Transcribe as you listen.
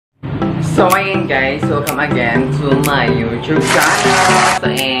So ayun guys, welcome again to my YouTube channel. So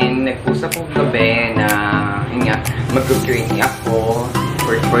and nagpusa po gabi na mag-Q&A ako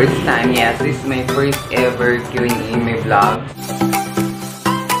for the first time. Yes, this is my first ever Q&A in my vlog.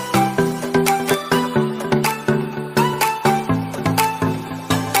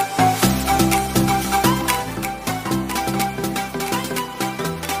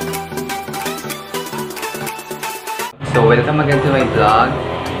 So welcome again to my vlog.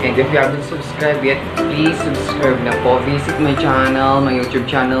 And if you haven't subscribed yet, please subscribe na po. Visit my channel, my YouTube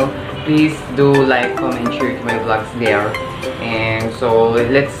channel. Please do like, comment, share to my vlogs there. And so,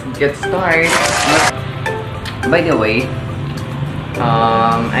 let's get started. By the way,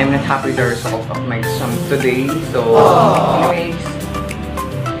 I'm not happy with the result of my sum today. So, anyways,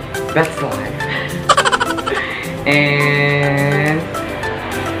 that's life. And,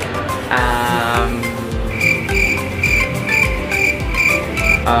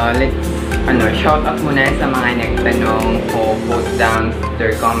 let's shout out muna sa mga nagtanong ko, post down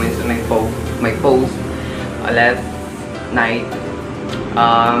their comments on my post last night.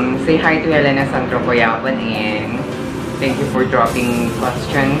 Say hi to Helena Sandro Koyapan and thank you for dropping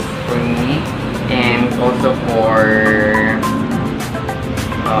questions for me and also for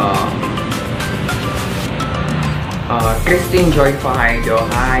Christine Joy Fajardo.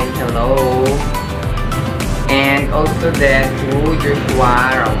 Hi, hello. And also then to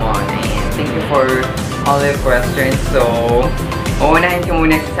Joshua Ramon. And thank you for all the questions. So, uunahin ko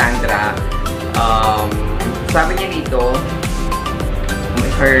muna si Sandra. Sabi niya dito,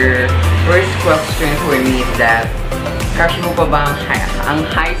 her first question for me is that, crush mo pa ba ang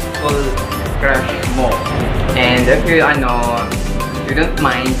high school crush mo? And if you, you don't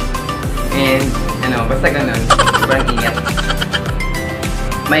mind, and, basta ganun, sobrang ingat.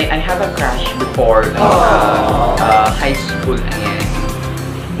 I have a crush before high school, ayan.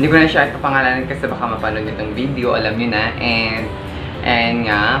 Hindi ko na siya kapangalanan kasi baka mapanood itong video, alam nyo na. And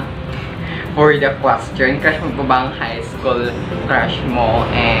nga, for the question, crush mo ba bang high school crush mo?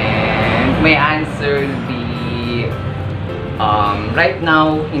 And my answer will be, right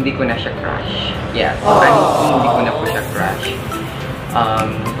now, hindi ko na siya crush. Yes, hindi ko na po siya crush.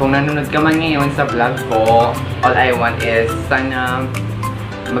 Kung nanonood ka man ngayon sa vlog ko, all I want is sana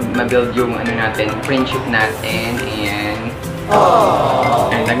mag-build yung natin, friendship natin, and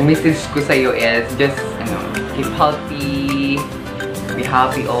nag-message ko sa'yo is just, keep healthy, be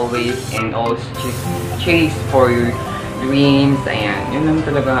happy always, and also just chase for your dreams, ayan, yun lang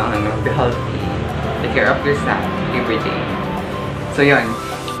talaga ang be healthy, take care of yourself every day. So yun,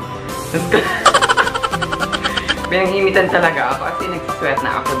 pinanghimitan talaga ako kasi nagsisweat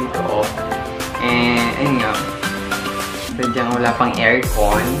na ako dito, and ayun nga, sadyang wala pang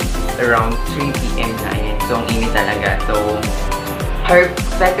aircon, around 3 PM na yan. So, ang init talaga. So, her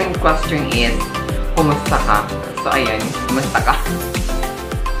second question is, kumusta ka? So, ayan, kumusta ka?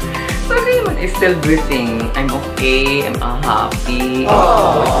 So, okay naman, I'm still breathing. I'm okay, I'm happy,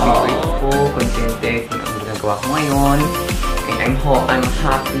 always be grateful, contented kung ang ginagawa ko ngayon. And I'm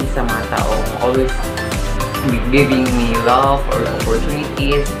happy sa mga taong always giving me love or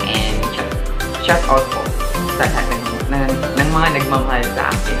opportunities, and shout out po sa lahat ng mga nagmamahal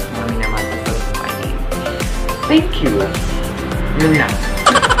sa akin, mga minamahal sa buhay. Thank you. Yun lang.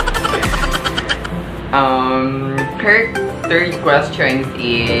 Her third question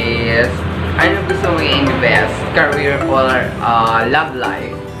is, ano gusto mo i-invest? Career or love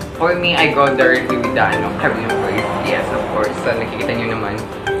life? For me, I go directly with the career first. Yes, of course. So, nakikita nyo naman.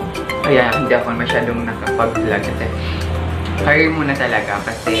 Kaya, hindi ako masyadong nakapag-vlog kasi career muna talaga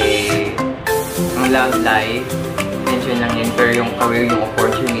kasi ang love life, mention lang yun, pero yung career, yung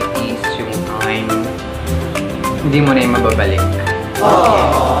opportunities, yung time, hindi mo na yung mababalik.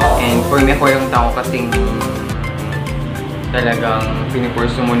 And for me, ako yung tao kasing talagang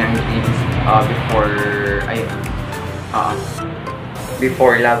pinipurso mo ng dreams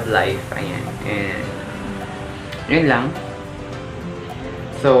before love life, ayan. And yun lang.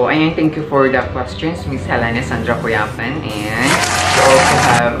 So, ayan, thank you for the questions, Miss Helena Sandra Koyapan. And you also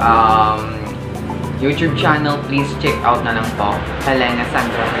have YouTube channel, please check out na lang po, Helena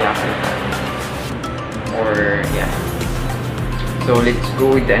Sandra Koyapan. Or, yeah. So, let's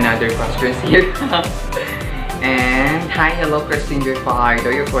go with another questions here. And, hi, hello, Christine Joy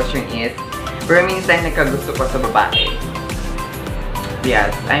Fajardo. Your question is, pero minsan nagkagusto ko sa babae. Yes,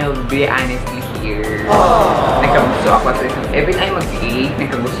 I will be honestly here. Nagkagusto ako sa isang, every time mag-8,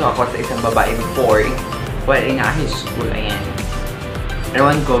 nagkagusto ako sa isang babae before, while in high school, ayan.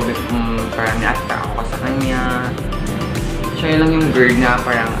 Ewan ko, parang na-attract ako sa kanya. Siya lang yung girl na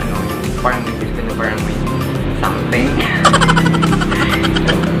parang parang nag-feel ko na parang may something.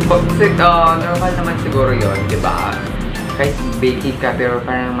 normal naman siguro yun, di ba? Kahit baby ka, pero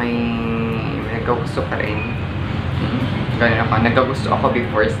parang may nagkagusto ka rin. Ganun ako. Nagkagusto ako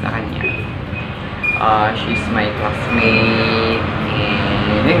before sa kanya. She's my classmate.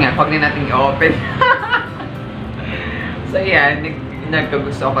 And yun nga, huwag na natin i-open. So yan,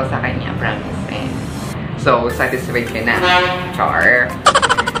 nagkagusto ako sa kanya, promise. And so, satisfied ka na. Char.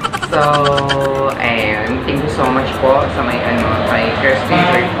 So, and thank you so much po sa may kay Kirsty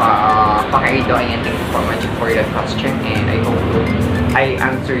Pakaido. Ayan, thank you so much for that question. And I hope I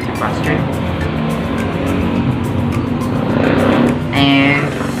answered the question.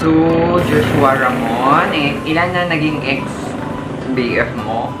 And to Joshua Ramon, ilan na naging ex-BF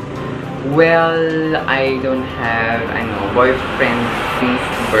mo? Well, I don't have boyfriend since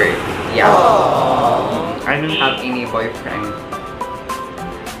birth. Yeah. I don't have any boyfriend.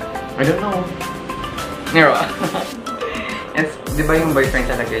 I don't know. Pero, di ba yung boyfriend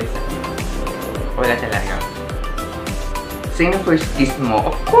talaga yun? Wala talaga. Sino first kiss mo?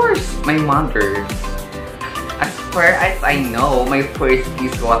 Of course, my mother. As far as I know, my first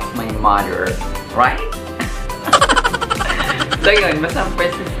kiss was my mother. Right? So yun, basta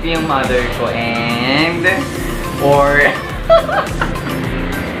first kiss ko yung mother ko. And, or,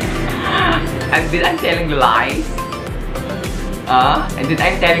 did I telling lies? And did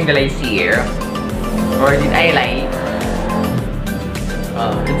I telling the lies here? Or did I lie?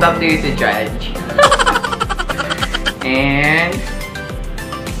 It's up to you to judge. And,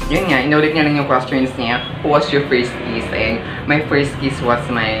 yun nga, inulit niya lang yung questions niya. Who was your first kiss? And my first kiss was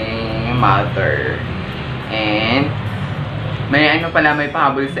my mother. And, may may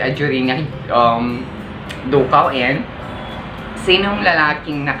pahabol si Ajurina, Dukaw. And, sinong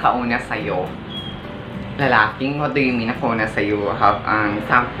lalaking nakauna sa'yo? Lalaking? What do you mean nakauna sa'yo? Have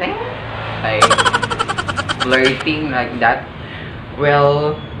something? Like, flirting like that?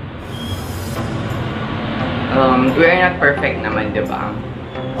 Well, we're not perfect naman, diba?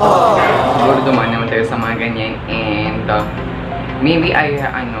 Siguro dumaan naman tayo sa mga ganyan. And, maybe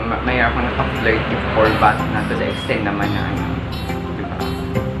may ako naka-flirt before, but not to the extent naman na diba?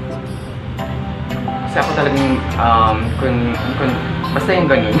 Kasi ako talagang, basta yung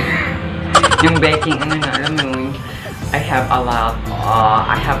ganun. Yung baking, alam mo yun, I have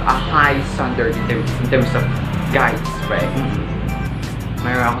a high standard in terms of guys, right?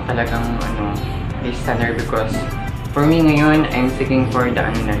 Mayroon ako talagang, high standard because for me ngayon, I'm seeking for the,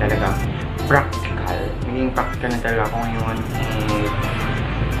 talaga, practical. Naging practical na talaga ako ngayon.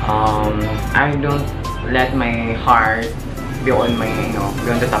 And, I don't let my heart be on my,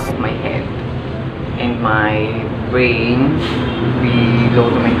 beyond the top of my head. And my brain be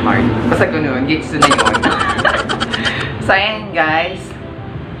low to my heart. Basta ganun, gets to na yun. So, ayan guys.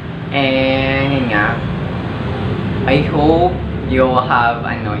 And, yun nga. I hope you have,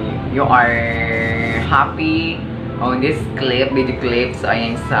 you are happy on this video clip. So,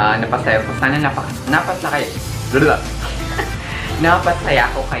 ayan sa napasaya ko. Sana napasaya napasaya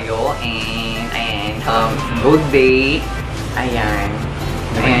ko kayo. And, ayan, good day. Ayan.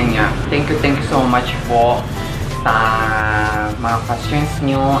 Ayan nga. Thank you so much po sa mga questions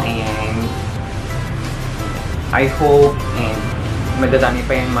nyo. And I hope and madadami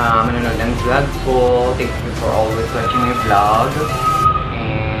pa yung manonood ng vlog ko. Thank you for always watching my vlog.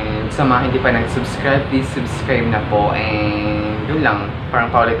 And sa mga hindi pa nag-subscribe, please subscribe na po. And yun lang.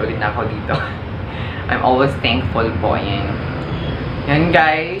 Parang paulit-ulit na ako dito. I'm always thankful po. Yan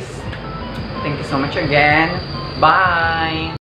guys. Thank you so much again. Bye!